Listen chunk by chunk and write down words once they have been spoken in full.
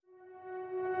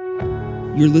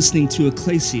You're listening to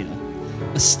Ecclesia,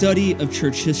 a study of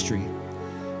church history,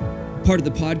 part of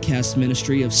the podcast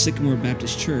ministry of Sycamore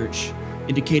Baptist Church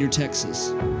in Decatur,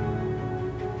 Texas.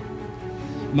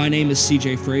 My name is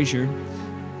CJ Frazier.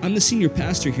 I'm the senior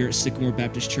pastor here at Sycamore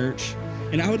Baptist Church,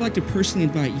 and I would like to personally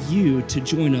invite you to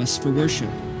join us for worship.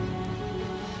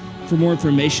 For more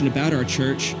information about our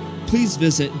church, please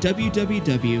visit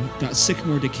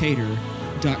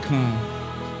www.sycamoredecatur.com.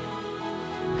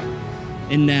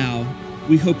 And now,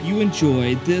 we hope you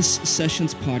enjoy this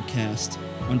session's podcast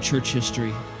on church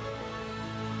history.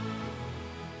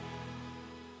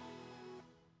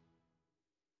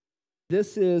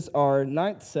 This is our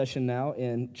 9th session now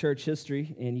in church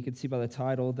history, and you can see by the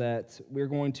title that we're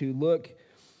going to look,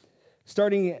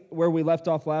 starting where we left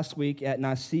off last week at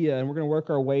Nicaea, and we're going to work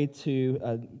our way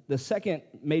to the second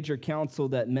major council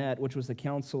that met, which was the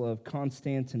Council of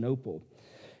Constantinople.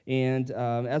 And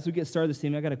as we get started this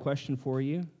evening, I got a question for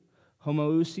you.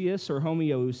 Homoousius or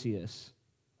homoousius?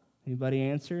 Anybody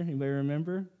answer? Anybody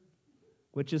remember?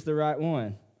 Which is the right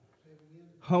one?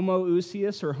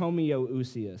 Homoousius or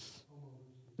homoousius?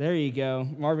 There you go.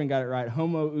 Marvin got it right.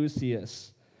 Homoousius.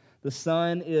 The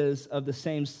Son is of the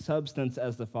same substance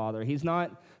as the Father. He's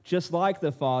not just like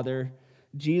the Father.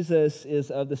 Jesus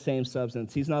is of the same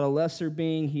substance. He's not a lesser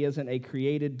being. He isn't a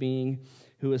created being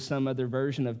who is some other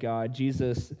version of God.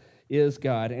 Jesus is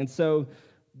God. And so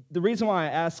the reason why I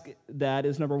ask that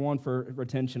is, number one, for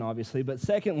retention, obviously, but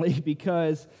secondly,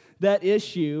 because that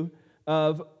issue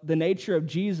of the nature of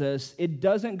Jesus, it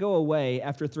doesn't go away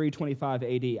after 325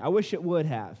 AD. I wish it would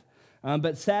have.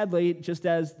 But sadly, just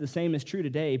as the same is true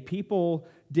today, people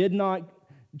did not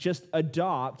just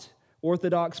adopt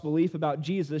orthodox belief about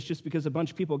Jesus just because a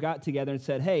bunch of people got together and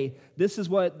said, hey, this is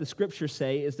what the scriptures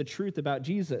say is the truth about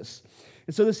Jesus.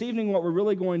 And so this evening, what we're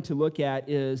really going to look at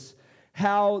is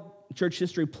how church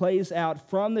history plays out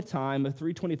from the time of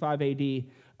 325 AD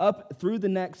up through the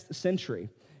next century,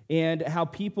 and how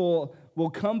people will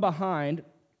come behind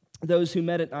those who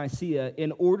met at Nicaea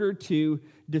in order to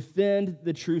defend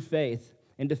the true faith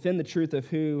and defend the truth of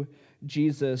who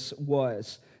Jesus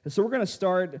was. And so we're going to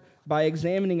start by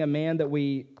examining a man that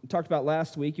we talked about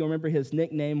last week. You'll remember his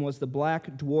nickname was the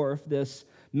Black Dwarf, this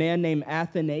man named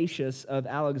Athanasius of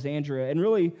Alexander. And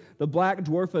really, the Black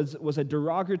Dwarf was a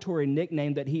derogatory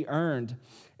nickname that he earned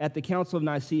at the Council of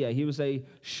Nicaea. He was a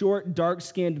short,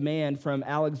 dark-skinned man from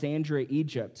Alexandria,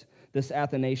 Egypt, this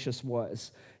Athanasius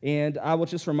was. And I will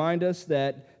just remind us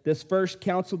that this first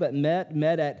council that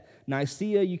met at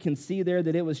Nicaea. You can see there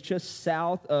that it was just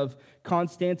south of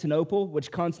Constantinople,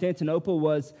 which Constantinople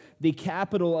was the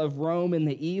capital of Rome in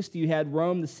the east. You had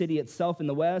Rome, the city itself, in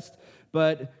the west.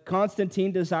 But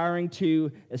Constantine, desiring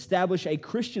to establish a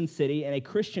Christian city and a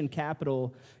Christian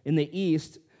capital in the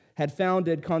east, had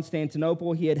founded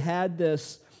Constantinople. He had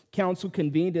this council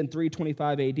convened in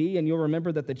 325 AD, and you'll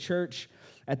remember that the church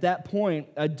at that point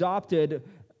adopted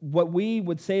what we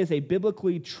would say is a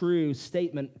biblically true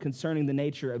statement concerning the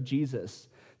nature of Jesus,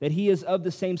 that he is of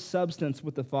the same substance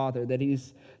with the Father, that he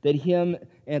and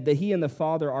the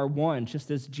Father are one,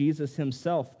 just as Jesus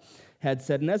himself had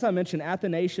said. And as I mentioned,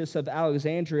 Athanasius of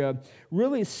Alexandria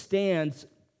really stands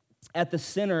at the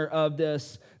center of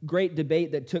this great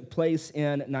debate that took place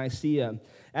in Nicaea.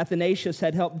 Athanasius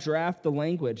had helped draft the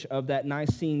language of that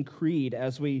Nicene Creed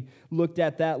as we looked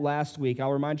at that last week.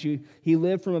 I'll remind you, he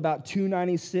lived from about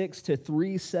 296 to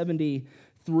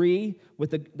 373,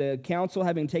 with the council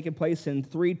having taken place in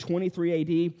 323 AD.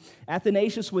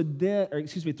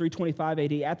 325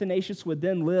 AD. Athanasius would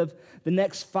then live the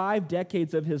next 5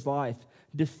 decades of his life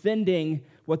defending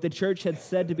what the church had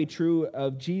said to be true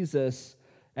of Jesus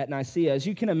at Nicaea. As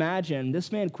you can imagine,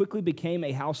 this man quickly became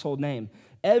a household name.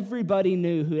 Everybody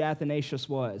knew who Athanasius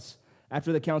was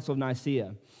after the Council of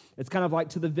Nicaea. It's kind of like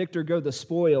to the victor go the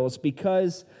spoils,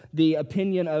 because the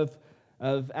opinion of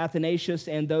Athanasius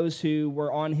and those who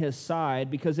were on his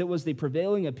side, because it was the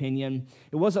prevailing opinion,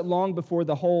 it wasn't long before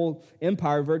the whole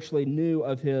empire virtually knew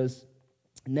of his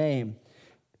name.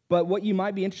 But what you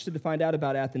might be interested to find out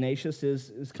about Athanasius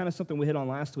is kind of something we hit on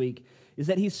last week, is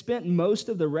that he spent most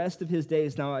of the rest of his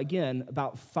days, now again,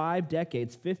 about 5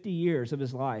 decades, 50 years of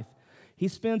his life, he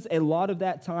spends a lot of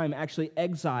that time actually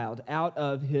exiled out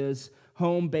of his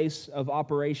home base of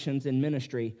operations and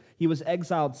ministry. He was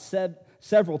exiled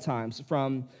several times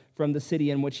from the city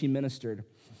in which he ministered.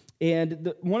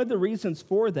 And one of the reasons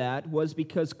for that was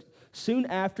because soon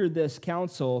after this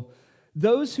council,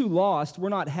 those who lost were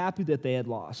not happy that they had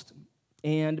lost.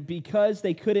 And because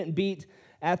they couldn't beat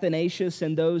Athanasius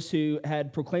and those who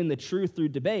had proclaimed the truth through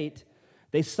debate,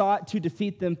 they sought to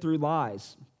defeat them through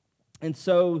lies. And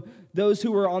so those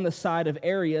who were on the side of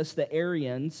Arius, the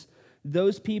Arians,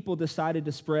 those people decided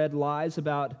to spread lies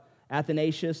about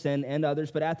Athanasius and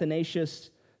others, but Athanasius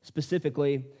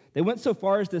specifically. They went so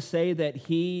far as to say that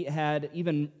he had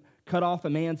even cut off a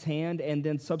man's hand and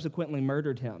then subsequently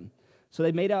murdered him. So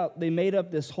they made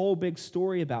up this whole big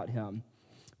story about him.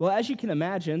 Well, as you can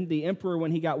imagine, the emperor,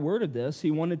 when he got word of this,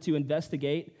 he wanted to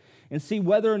investigate and see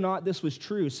whether or not this was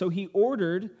true. So he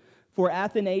ordered for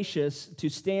Athanasius to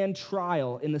stand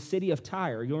trial in the city of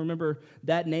Tyre. You'll remember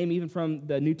that name even from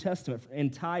the New Testament. In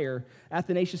Tyre,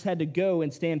 Athanasius had to go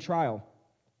and stand trial.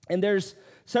 And there's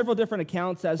several different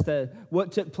accounts as to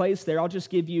what took place there. I'll just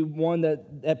give you one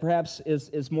that perhaps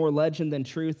is more legend than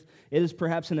truth. It is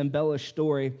perhaps an embellished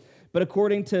story. But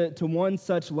according to one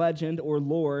such legend or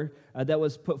lore that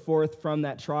was put forth from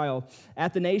that trial,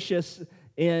 Athanasius,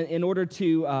 in order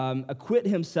to acquit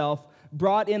himself,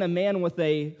 brought in a man with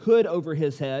a hood over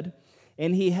his head,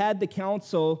 and he had the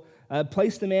council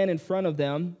place the man in front of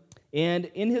them. And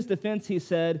in his defense, he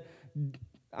said,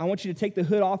 I want you to take the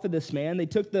hood off of this man. They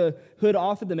took the hood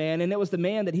off of the man, and it was the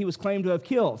man that he was claimed to have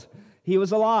killed. He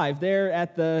was alive there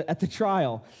at the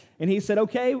trial. And he said,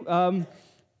 okay,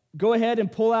 go ahead and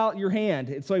pull out your hand.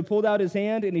 And so he pulled out his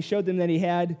hand, and he showed them that he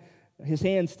had his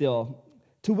hand still.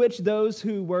 To which those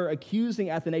who were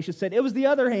accusing Athanasius said, it was the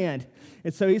other hand.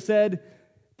 And so he said,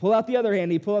 pull out the other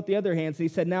hand. He pulled out the other hand. So he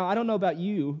said, now, I don't know about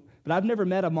you, but I've never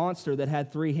met a monster that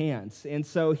had three hands. And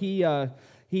so he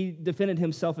defended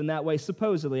himself in that way,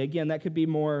 supposedly. Again, that could be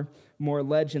more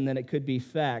legend than it could be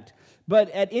fact.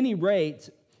 But at any rate,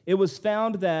 it was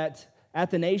found that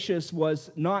Athanasius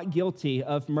was not guilty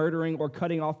of murdering or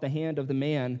cutting off the hand of the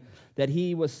man that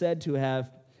he was said to have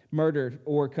murdered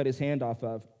or cut his hand off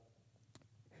of.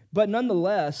 But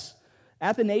nonetheless,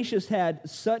 Athanasius had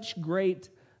such great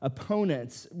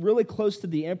opponents really close to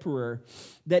the emperor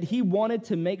that he wanted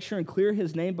to make sure and clear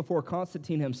his name before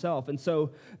Constantine himself. And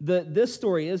so this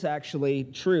story is actually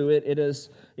true. It is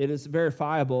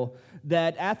verifiable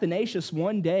that Athanasius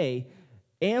one day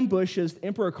ambushes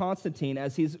Emperor Constantine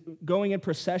as he's going in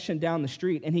procession down the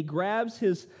street, and he grabs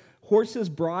his horse's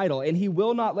bridle, and he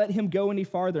will not let him go any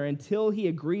farther until he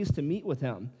agrees to meet with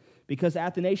him, because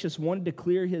Athanasius wanted to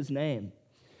clear his name.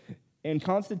 And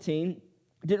Constantine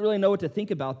didn't really know what to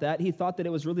think about that. He thought that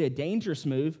it was really a dangerous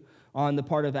move on the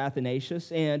part of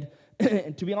Athanasius, and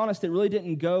to be honest, it really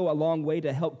didn't go a long way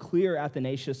to help clear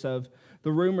Athanasius of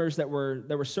the rumors that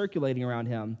were circulating around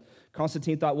him.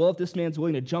 Constantine thought, well, if this man's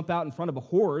willing to jump out in front of a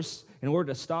horse in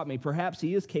order to stop me, perhaps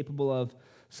he is capable of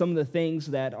some of the things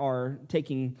that are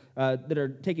taking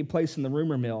place in the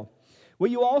rumor mill.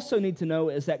 What you also need to know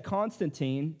is that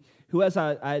Constantine, who, as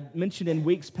I mentioned in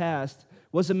weeks past,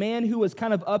 was a man who was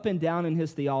kind of up and down in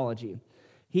his theology.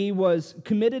 He was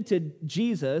committed to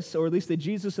Jesus, or at least the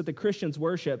Jesus that the Christians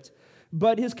worshipped,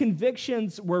 but his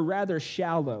convictions were rather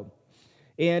shallow.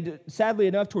 And sadly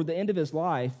enough, toward the end of his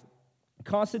life,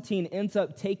 Constantine ends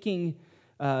up taking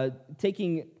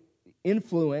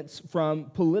influence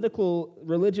from political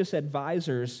religious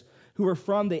advisors who were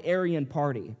from the Arian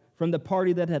party, from the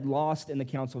party that had lost in the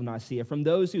Council of Nicaea, from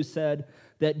those who said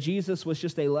that Jesus was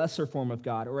just a lesser form of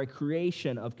God or a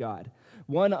creation of God.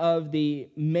 One of the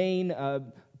main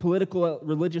political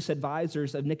religious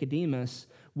advisors of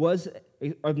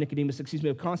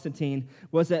Constantine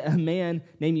was a man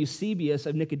named Eusebius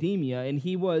of Nicomedia, and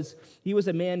he was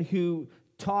a man who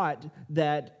taught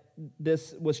that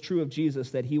this was true of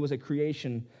Jesus, that he was a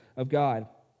creation of God.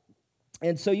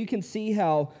 And so you can see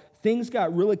how things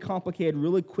got really complicated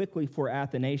really quickly for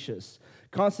Athanasius.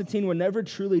 Constantine would never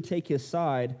truly take his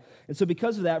side, and so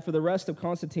because of that, for the rest of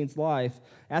Constantine's life,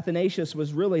 Athanasius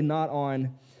was really not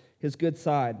on his good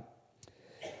side.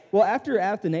 Well, after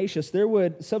Athanasius, there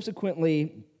would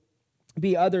subsequently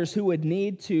be others who would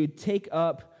need to take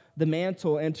up the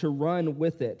mantle and to run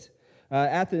with it.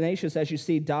 Athanasius, as you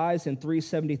see, dies in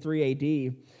 373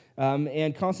 AD,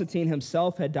 and Constantine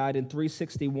himself had died in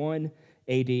 361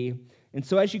 AD. And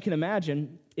so, as you can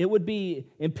imagine, it would be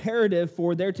imperative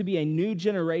for there to be a new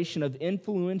generation of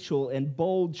influential and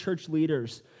bold church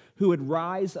leaders who would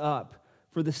rise up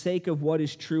for the sake of what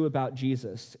is true about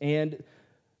Jesus. And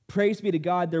praise be to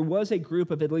God, there was a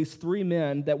group of at least three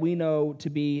men that we know to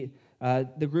be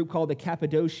the group called the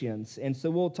Cappadocians. And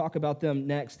so we'll talk about them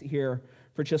next here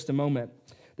for just a moment.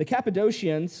 The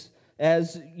Cappadocians,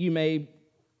 as you may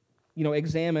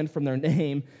examine from their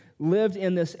name, lived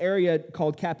in this area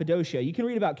called Cappadocia. You can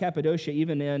read about Cappadocia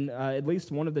even in at least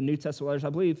one of the New Testament letters.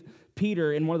 I believe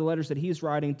Peter, in one of the letters that he's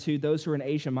writing to those who are in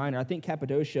Asia Minor, I think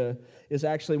Cappadocia is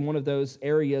actually one of those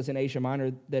areas in Asia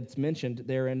Minor that's mentioned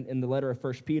there in the letter of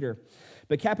 1 Peter.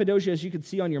 But Cappadocia, as you can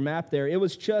see on your map there, it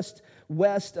was just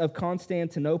west of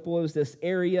Constantinople. It was this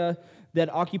area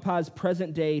that occupies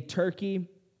present-day Turkey.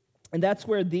 And that's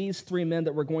where these three men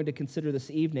that we're going to consider this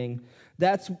evening,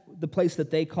 that's the place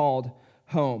that they called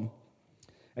home.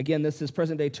 Again, this is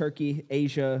present-day Turkey,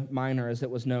 Asia Minor, as it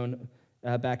was known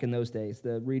back in those days,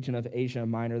 the region of Asia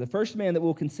Minor. The first man that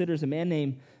we'll consider is a man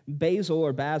named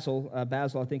Basil, Basil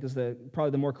I think is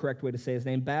probably the more correct way to say his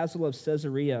name, Basil of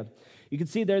Caesarea. You can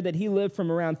see there that he lived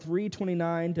from around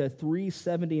 329 to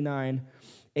 379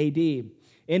 AD.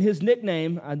 And his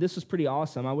nickname, this was pretty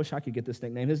awesome. I wish I could get this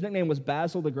nickname. His nickname was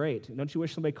Basil the Great. Don't you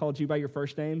wish somebody called you by your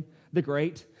first name, the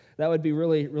Great? That would be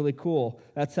really, really cool.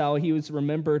 That's how he was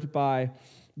remembered by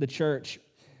the church.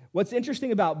 What's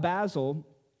interesting about Basil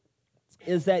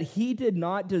is that he did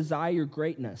not desire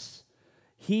greatness.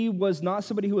 He was not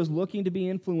somebody who was looking to be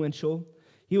influential.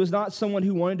 He was not someone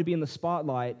who wanted to be in the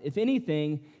spotlight. If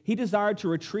anything, he desired to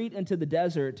retreat into the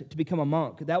desert to become a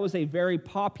monk. That was a very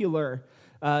popular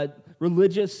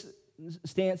religious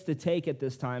stance to take at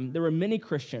this time. There were many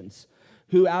Christians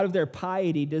who, out of their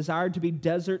piety, desired to be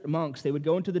desert monks. They would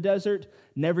go into the desert,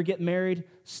 never get married,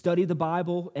 study the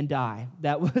Bible, and die.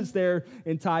 That was their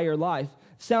entire life.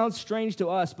 Sounds strange to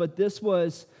us, but this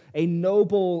was a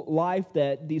noble life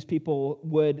that these people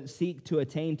would seek to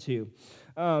attain to.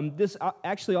 This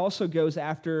actually also goes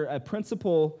after a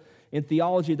principle in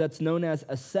theology that's known as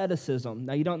asceticism.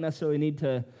 Now, you don't necessarily need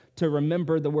to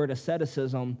remember the word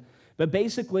asceticism, but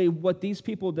basically what these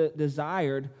people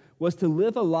desired was to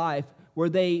live a life where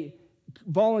they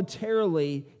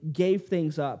voluntarily gave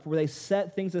things up, where they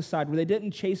set things aside, where they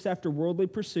didn't chase after worldly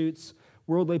pursuits,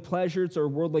 worldly pleasures, or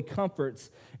worldly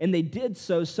comforts, and they did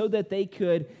so that they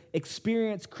could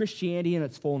experience Christianity in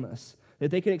its fullness,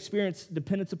 that they could experience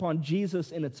dependence upon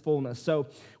Jesus in its fullness. So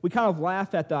we kind of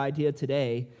laugh at the idea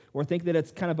today, or think that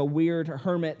it's kind of a weird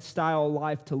hermit-style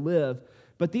life to live,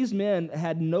 but these men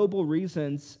had noble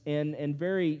reasons and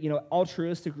very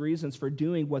altruistic reasons for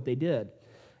doing what they did.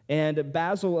 And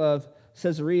Basil of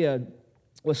Caesarea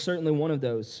was certainly one of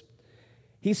those.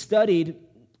 He studied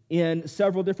in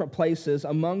several different places,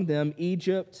 among them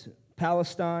Egypt,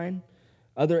 Palestine,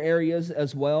 other areas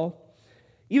as well.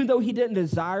 Even though he didn't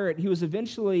desire it, he was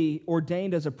eventually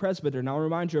ordained as a presbyter. Now, I'll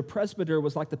remind you, a presbyter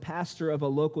was like the pastor of a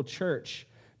local church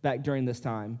back during this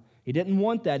time. He didn't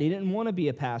want that. He didn't want to be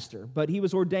a pastor, but he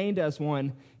was ordained as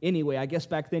one anyway. I guess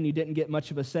back then you didn't get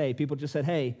much of a say. People just said,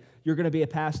 hey, you're going to be a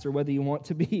pastor whether you want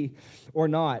to be or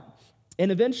not.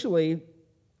 And eventually,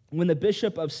 when the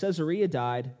bishop of Caesarea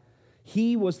died,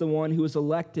 he was the one who was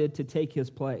elected to take his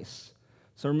place.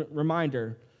 So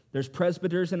reminder, there's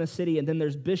presbyters in a city, and then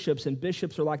there's bishops, and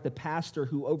bishops are like the pastor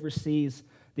who oversees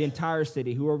the entire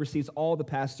city, who oversees all the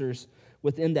pastors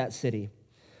within that city.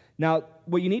 Now,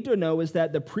 what you need to know is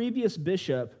that the previous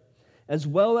bishop, as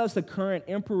well as the current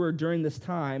emperor during this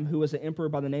time, who was an emperor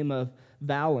by the name of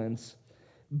Valens,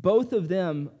 both of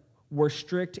them were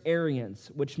strict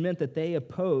Arians, which meant that they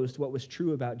opposed what was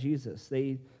true about Jesus.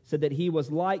 They said that he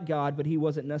was like God, but he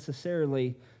wasn't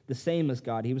necessarily the same as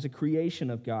God. He was a creation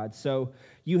of God. So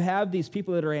you have these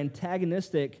people that are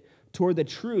antagonistic toward the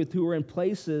truth who are in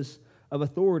places of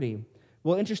authority.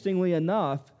 Well, interestingly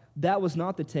enough, that was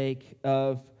not the take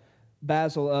of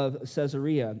Basil of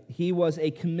Caesarea. He was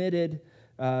committed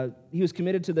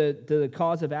to the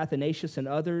cause of Athanasius and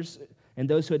others, and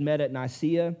those who had met at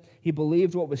Nicaea. He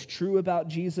believed what was true about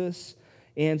Jesus.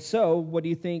 And so, what do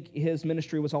you think his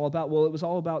ministry was all about? Well, it was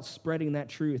all about spreading that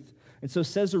truth. And so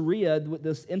Caesarea,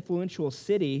 this influential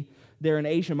city there in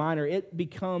Asia Minor, it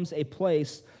becomes a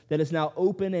place that is now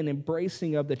open and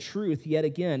embracing of the truth yet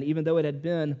again, even though it had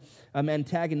been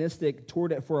antagonistic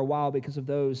toward it for a while because of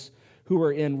those who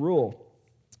were in rule.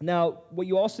 Now, what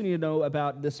you also need to know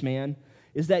about this man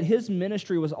is that his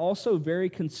ministry was also very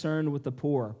concerned with the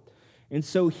poor. And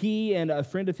so he and a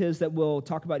friend of his that we'll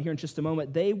talk about here in just a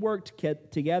moment, they worked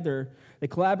together, they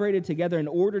collaborated together in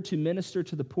order to minister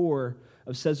to the poor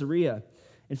of Caesarea.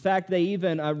 In fact, they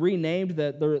even renamed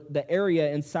the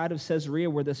area inside of Caesarea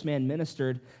where this man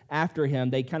ministered after him.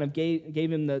 They kind of gave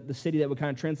him the city that would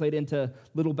kind of translate into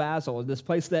Little Basil, this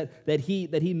place that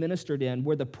he ministered in,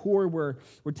 where the poor were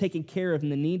taken care of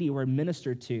and the needy were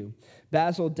ministered to.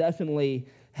 Basil definitely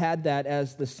had that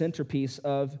as the centerpiece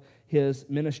of his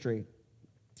ministry.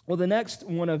 Well, the next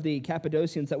one of the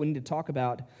Cappadocians that we need to talk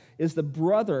about is the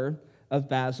brother of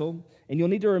Basil. And you'll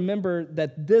need to remember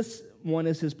that this one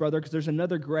is his brother because there's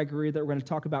another Gregory that we're going to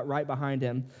talk about right behind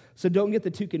him. So don't get the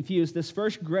two confused. This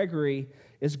first Gregory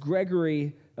is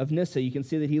Gregory of Nyssa. You can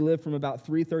see that he lived from about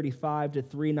 335 to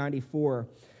 394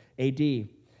 AD.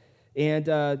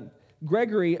 And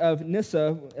Gregory of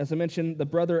Nyssa, as I mentioned, the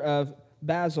brother of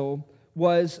Basil,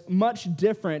 was much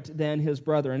different than his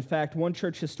brother. In fact, one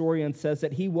church historian says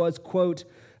that he was, quote,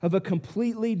 of a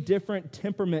completely different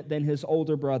temperament than his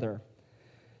older brother.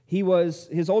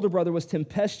 His older brother was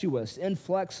tempestuous,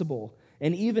 inflexible,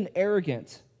 and even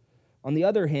arrogant. On the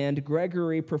other hand,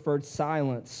 Gregory preferred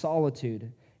silence,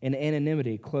 solitude, and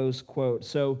anonymity, close quote.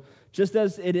 So just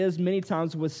as it is many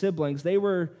times with siblings, they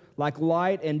were like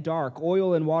light and dark,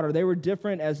 oil and water. They were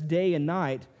different as day and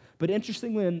night. But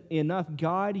interestingly enough,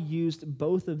 God used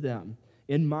both of them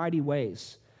in mighty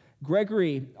ways.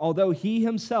 Gregory, although he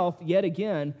himself, yet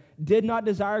again, did not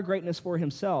desire greatness for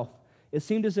himself, it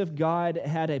seemed as if God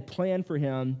had a plan for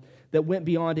him that went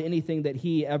beyond anything that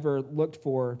he ever looked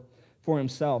for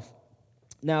himself.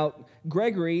 Now,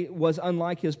 Gregory was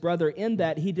unlike his brother in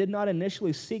that he did not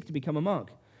initially seek to become a monk.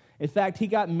 In fact, he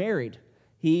got married.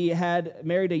 He had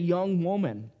married a young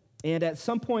woman, and at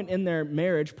some point in their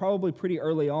marriage, probably pretty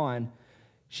early on,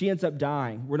 she ends up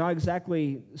dying. We're not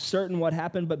exactly certain what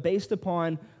happened, but based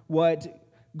upon what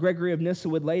Gregory of Nyssa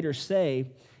would later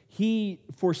say, he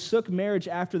forsook marriage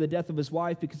after the death of his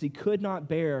wife because he could not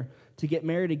bear to get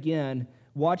married again,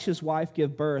 watch his wife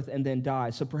give birth, and then die.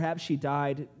 So perhaps she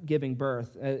died giving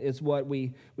birth, is what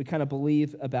we kind of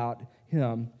believe about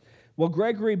him. Well,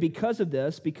 Gregory, because of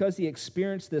this, because he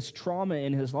experienced this trauma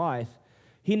in his life,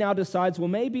 he now decides, well,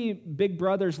 maybe Big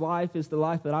Brother's life is the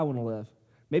life that I want to live.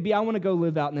 Maybe I want to go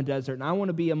live out in the desert, and I want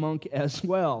to be a monk as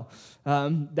well.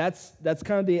 That's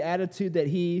kind of the attitude that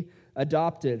he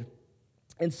adopted.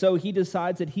 And so he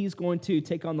decides that he's going to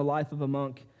take on the life of a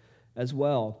monk as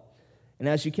well. And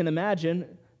as you can imagine,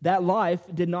 that life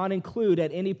did not include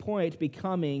at any point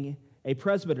becoming a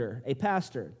presbyter, a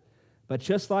pastor. But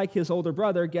just like his older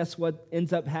brother, guess what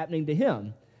ends up happening to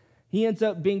him? He ends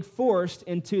up being forced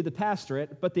into the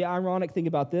pastorate. But the ironic thing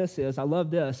about this is, I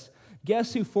love this,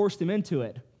 guess who forced him into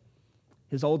it?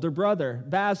 His older brother,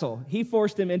 Basil. He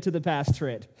forced him into the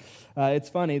pastorate. It's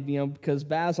funny, because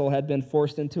Basil had been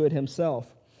forced into it himself.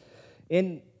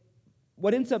 And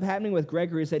what ends up happening with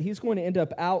Gregory is that he's going to end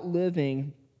up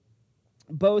outliving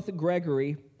both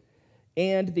Gregory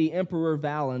and the Emperor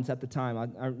Valens at the time.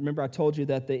 I remember I told you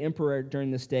that the emperor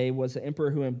during this day was an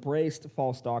emperor who embraced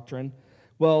false doctrine.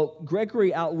 Well,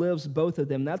 Gregory outlives both of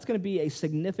them. That's going to be a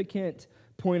significant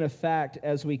point of fact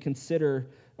as we consider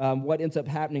what ends up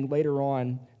happening later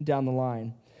on down the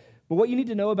line. But what you need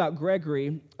to know about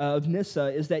Gregory of Nyssa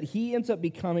is that he ends up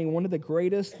becoming one of the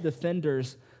greatest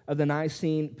defenders of the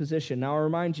Nicene position. Now, I'll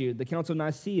remind you, the Council of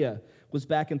Nicaea was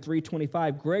back in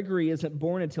 325. Gregory isn't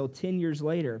born until 10 years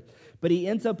later, but he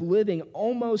ends up living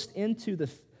almost into the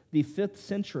 5th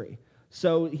century.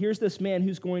 So here's this man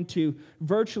who's going to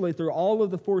virtually through all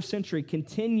of the 4th century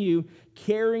continue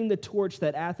carrying the torch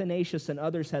that Athanasius and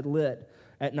others had lit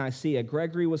at Nicaea.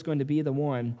 Gregory was going to be the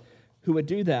one who would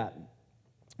do that.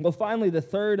 Well, finally, the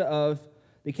third of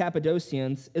the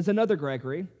Cappadocians is another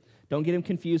Gregory. Don't get him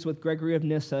confused with Gregory of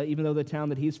Nyssa, even though the town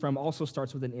that he's from also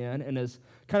starts with an N and is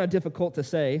kind of difficult to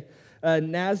say.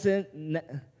 Nazianzus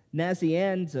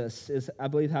is, I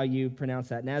believe, how you pronounce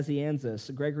that.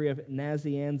 Nazianzus, Gregory of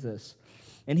Nazianzus.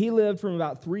 And he lived from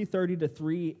about 330 to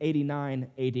 389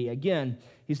 AD. Again,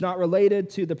 he's not related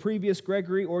to the previous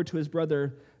Gregory or to his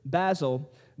brother Basil,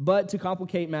 but to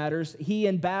complicate matters, he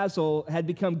and Basil had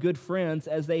become good friends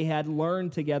as they had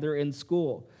learned together in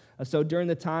school. So during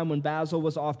the time when Basil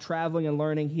was off traveling and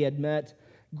learning, he had met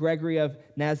Gregory of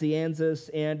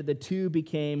Nazianzus, and the two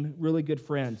became really good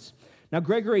friends. Now,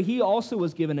 Gregory, he also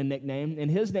was given a nickname, and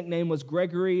his nickname was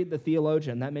Gregory the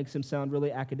Theologian. That makes him sound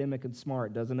really academic and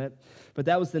smart, doesn't it? But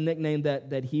that was the nickname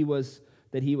that he was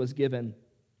given.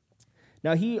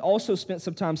 Now, he also spent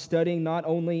some time studying not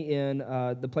only in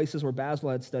the places where Basil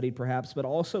had studied, perhaps, but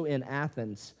also in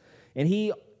Athens. And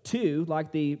he, too,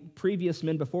 like the previous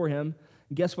men before him,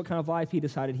 guess what kind of life he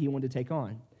decided he wanted to take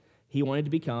on? He wanted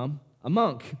to become a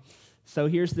monk. So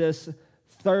here's this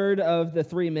third of the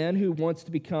 3 men who wants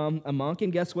to become a monk,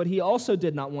 and guess what he also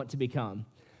did not want to become?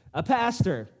 A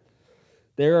pastor.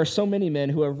 There are so many men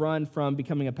who have run from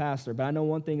becoming a pastor, but I know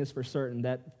one thing is for certain,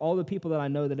 that all the people that I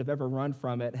know that have ever run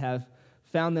from it have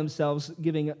found themselves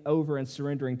giving over and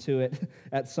surrendering to it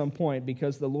at some point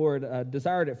because the Lord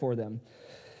desired it for them.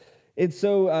 And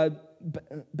so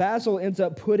Basil ends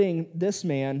up putting this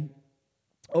man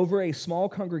over a small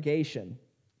congregation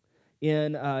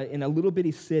in a little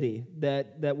bitty city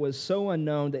that was so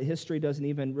unknown that history doesn't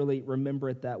even really remember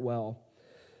it that well.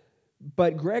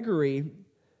 But Gregory,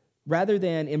 rather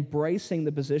than embracing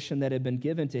the position that had been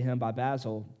given to him by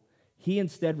Basil, he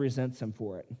instead resents him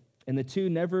for it. And the two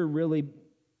never really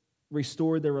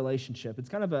restored their relationship. It's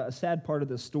kind of a sad part of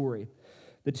the story.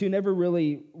 The two never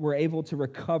really were able to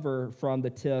recover from the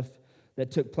tiff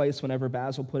that took place whenever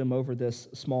Basil put him over this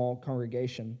small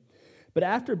congregation. But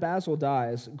after Basil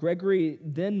dies, Gregory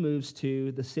then moves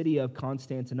to the city of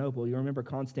Constantinople. You remember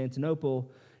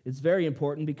Constantinople is very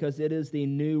important because it is the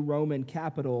new Roman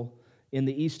capital in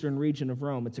the eastern region of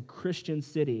Rome. It's a Christian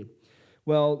city.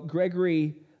 Well,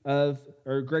 Gregory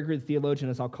the theologian,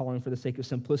 as I'll call him for the sake of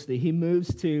simplicity, he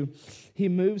moves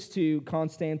to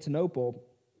Constantinople,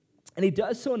 and he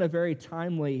does so in a very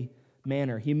timely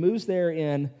manner. He moves there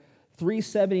in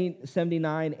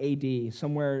 379 AD,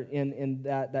 somewhere in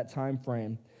that time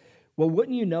frame. Well,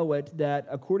 wouldn't you know it, that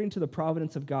according to the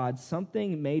providence of God,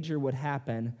 something major would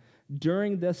happen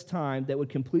during this time that would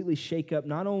completely shake up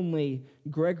not only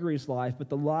Gregory's life, but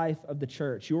the life of the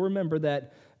church. You'll remember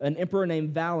that an emperor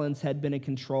named Valens had been in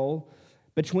control.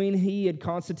 Between he and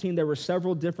Constantine, there were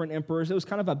several different emperors. It was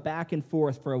kind of a back and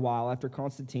forth for a while after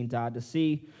Constantine died to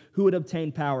see who would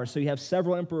obtain power. So you have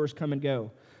several emperors come and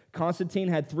go. Constantine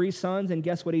had 3 sons, and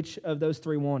guess what each of those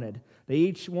 3 wanted? They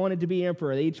each wanted to be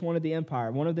emperor. They each wanted the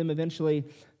empire. One of them eventually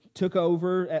took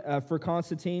over for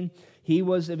Constantine. He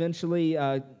eventually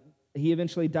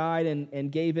died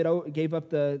and gave up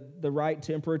the right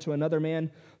to emperor to another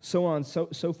man, so on and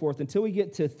so forth. Until we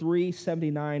get to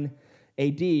 379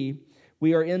 AD,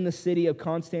 we are in the city of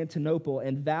Constantinople,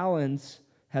 and Valens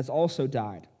has also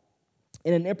died.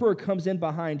 And an emperor comes in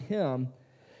behind him,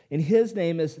 and his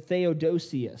name is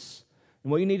Theodosius.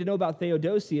 And what you need to know about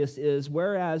Theodosius is,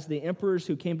 whereas the emperors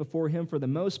who came before him for the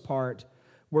most part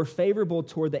were favorable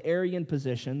toward the Arian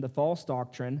position, the false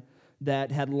doctrine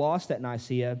that had lost at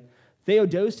Nicaea,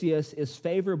 Theodosius is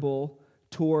favorable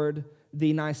toward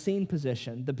the Nicene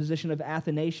position, the position of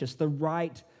Athanasius, the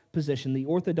right position, the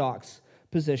orthodox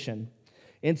position.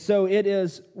 And so it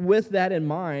is with that in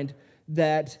mind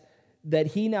that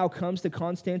he now comes to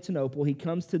Constantinople. He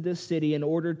comes to this city in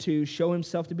order to show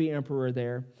himself to be emperor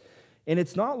there. And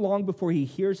it's not long before he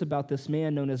hears about this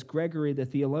man known as Gregory the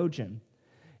theologian.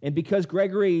 And because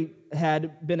Gregory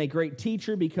had been a great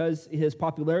teacher, because his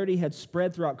popularity had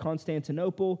spread throughout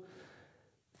Constantinople,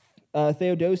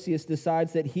 Theodosius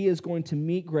decides that he is going to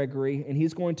meet Gregory, and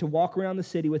he's going to walk around the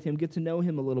city with him, get to know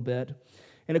him a little bit.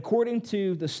 And according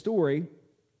to the story,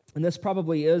 and this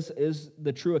probably is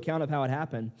the true account of how it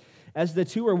happened, as the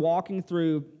two are walking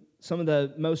through some of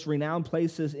the most renowned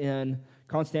places in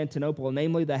Constantinople,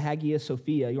 namely the Hagia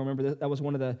Sophia. You remember that was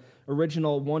one of the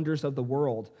original wonders of the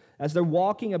world. As they're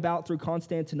walking about through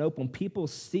Constantinople, and people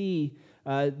see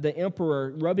the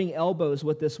emperor rubbing elbows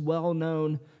with this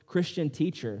well-known Christian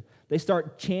teacher, they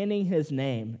start chanting his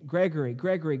name, Gregory,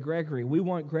 Gregory, Gregory, we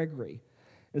want Gregory.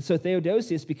 And so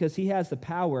Theodosius, because he has the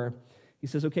power, he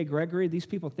says, okay, Gregory, these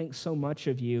people think so much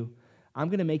of you, I'm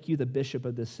going to make you the bishop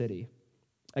of this city.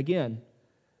 Again,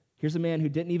 here's a man who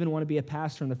didn't even want to be a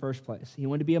pastor in the first place. He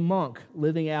wanted to be a monk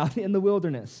living out in the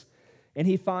wilderness. And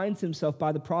he finds himself,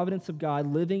 by the providence of God,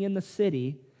 living in the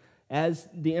city as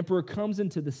the emperor comes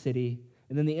into the city,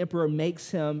 and then the emperor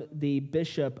makes him the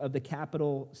bishop of the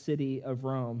capital city of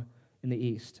Rome in the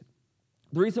east.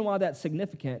 The reason why that's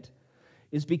significant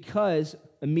is because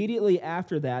immediately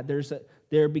after that,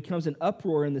 there becomes an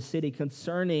uproar in the city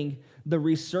concerning the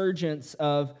resurgence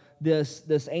of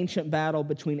this ancient battle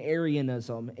between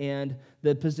Arianism and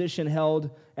the position held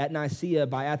at Nicaea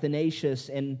by Athanasius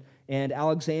and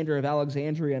Alexander of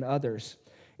Alexandria and others.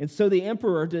 And so the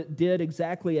emperor did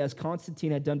exactly as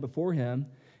Constantine had done before him,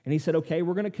 and he said, okay,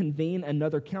 we're going to convene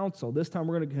another council. This time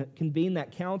we're going to convene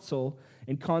that council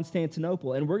in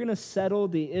Constantinople, and we're going to settle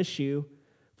the issue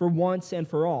for once and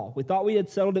for all. We thought we had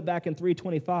settled it back in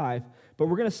 325, but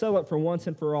we're going to settle it for once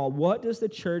and for all. What does the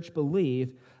church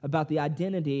believe about the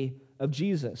identity of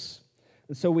Jesus?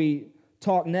 And so we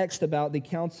talk next about the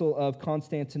Council of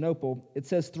Constantinople. It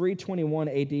says 321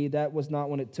 AD. That was not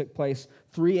when it took place.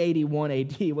 381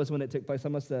 AD was when it took place. I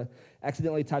must have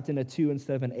accidentally typed in a 2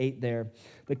 instead of an 8 there.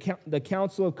 The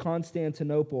Council of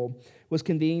Constantinople was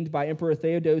convened by Emperor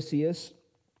Theodosius,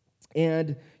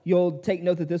 and you'll take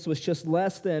note that this was just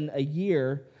less than a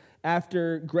year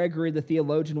after Gregory the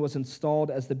theologian was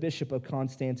installed as the bishop of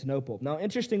Constantinople. Now,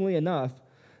 interestingly enough,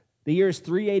 the year is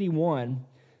 381.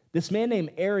 This man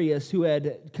named Arius, who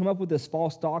had come up with this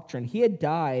false doctrine, he had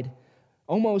died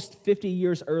almost 50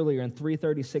 years earlier in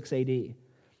 336 AD.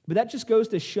 But that just goes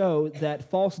to show that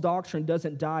false doctrine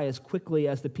doesn't die as quickly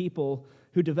as the people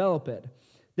who develop it.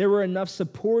 There were enough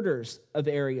supporters of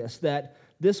Arius that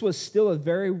this was still a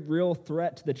very real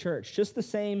threat to the church, just the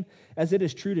same as it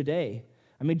is true today.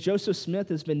 I mean, Joseph Smith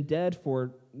has been dead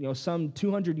for some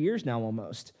 200 years now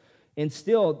almost. And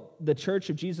still, the Church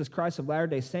of Jesus Christ of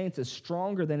Latter-day Saints is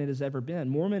stronger than it has ever been.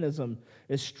 Mormonism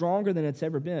is stronger than it's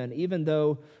ever been, even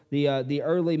though the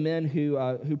early men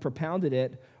who propounded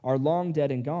it are long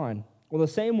dead and gone. Well, the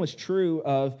same was true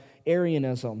of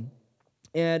Arianism.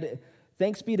 And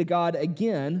thanks be to God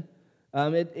again,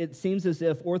 it seems as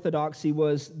if Orthodoxy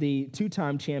was the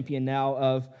two-time champion now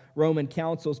of Roman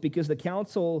councils, because the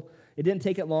council, it didn't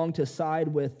take it long to side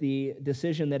with the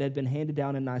decision that had been handed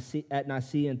down at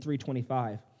Nicaea in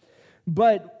 325.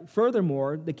 But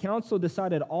furthermore, the council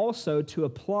decided also to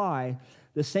apply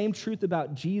the same truth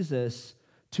about Jesus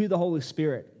to the Holy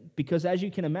Spirit. Because as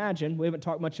you can imagine, we haven't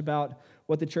talked much about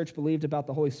what the church believed about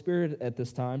the Holy Spirit at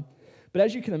this time. But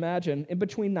as you can imagine, in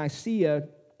between Nicaea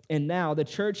and now, the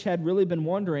church had really been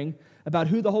wondering about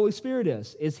who the Holy Spirit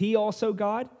is. Is he also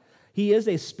God? He is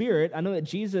a spirit. I know that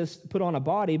Jesus put on a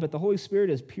body, but the Holy Spirit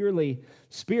is purely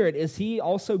spirit. Is he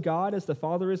also God as the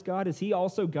Father is God? Is he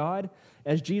also God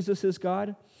as Jesus is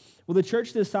God? Well, the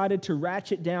church decided to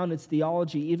ratchet down its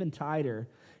theology even tighter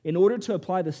in order to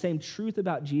apply the same truth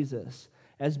about Jesus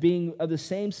as being of the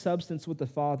same substance with the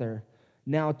Father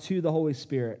now to the Holy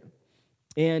Spirit.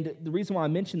 And the reason why I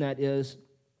mention that is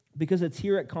because it's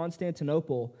here at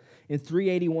Constantinople in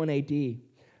 381 AD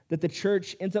that the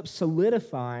church ends up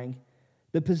solidifying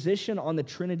the position on the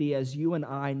Trinity as you and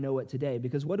I know it today.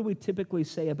 Because what do we typically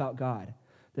say about God?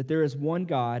 That there is one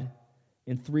God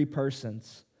in three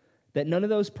persons. That none of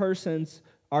those persons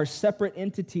are separate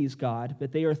entities, God,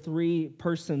 but they are three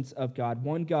persons of God.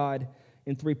 One God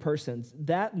in three persons.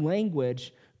 That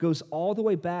language goes all the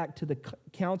way back to the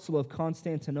Council of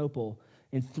Constantinople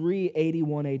in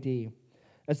 381 AD.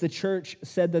 As the church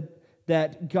said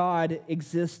that God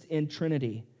exists in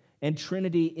Trinity, and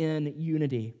Trinity in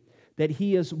unity, that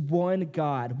he is one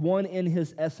God, one in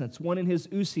his essence, one in his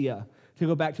ousia, to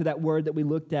go back to that word that we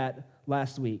looked at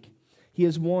last week. He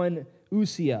is one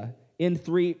ousia in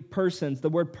three persons. The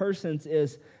word persons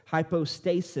is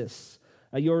hypostasis.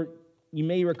 You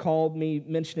may recall me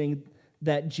mentioning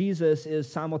that Jesus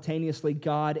is simultaneously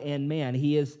God and man.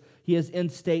 He is in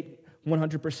state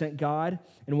 100% God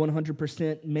and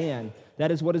 100% man. That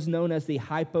is what is known as the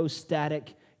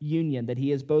hypostatic union, that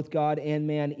he is both God and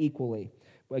man equally.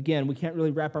 Again, we can't really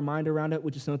wrap our mind around it.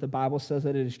 We just know that the Bible says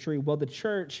that it is true. Well, the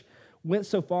church went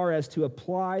so far as to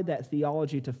apply that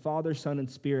theology to Father, Son, and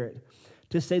Spirit,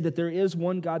 to say that there is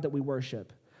one God that we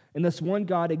worship. And this one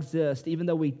God exists, even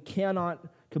though we cannot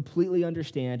completely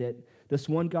understand it, this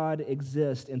one God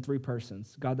exists in three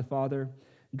persons: God the Father,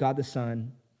 God the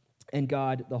Son, and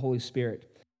God the Holy Spirit.